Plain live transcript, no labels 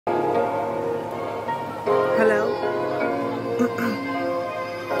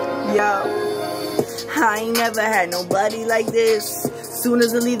I ain't never had nobody like this. Soon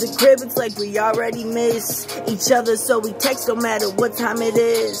as I leave the crib, it's like we already miss each other, so we text no matter what time it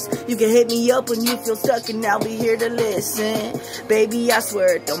is. You can hit me up when you feel stuck and I'll be here to listen. Baby, I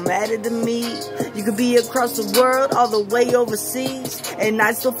swear it don't matter to me. You could be across the world, all the way overseas, and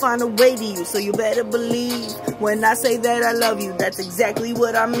I still find a way to you, so you better believe when I say that I love you, that's exactly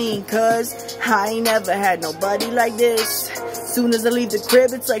what I mean. Cause I ain't never had nobody like this. Soon as I leave the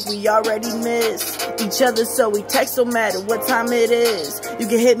crib, it's like we already miss each other, so we text no matter what time it is. You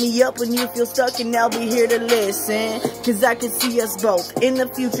can hit me up when you feel stuck and I'll be here to listen. Cause I can see us both in the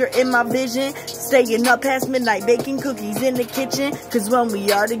future in my vision, staying up past midnight baking cookies in the kitchen. Cause when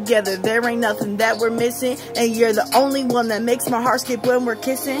we are together, there ain't nothing that we're missing, and you're the only one that makes my heart skip when we're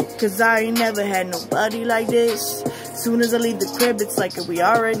kissing. Cause I ain't never had nobody like this. Soon as I leave the crib, it's like we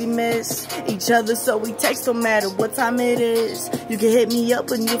already miss each other, so we text no matter what time it is. You can hit me up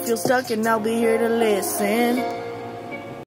when you feel stuck and I'll be here to listen.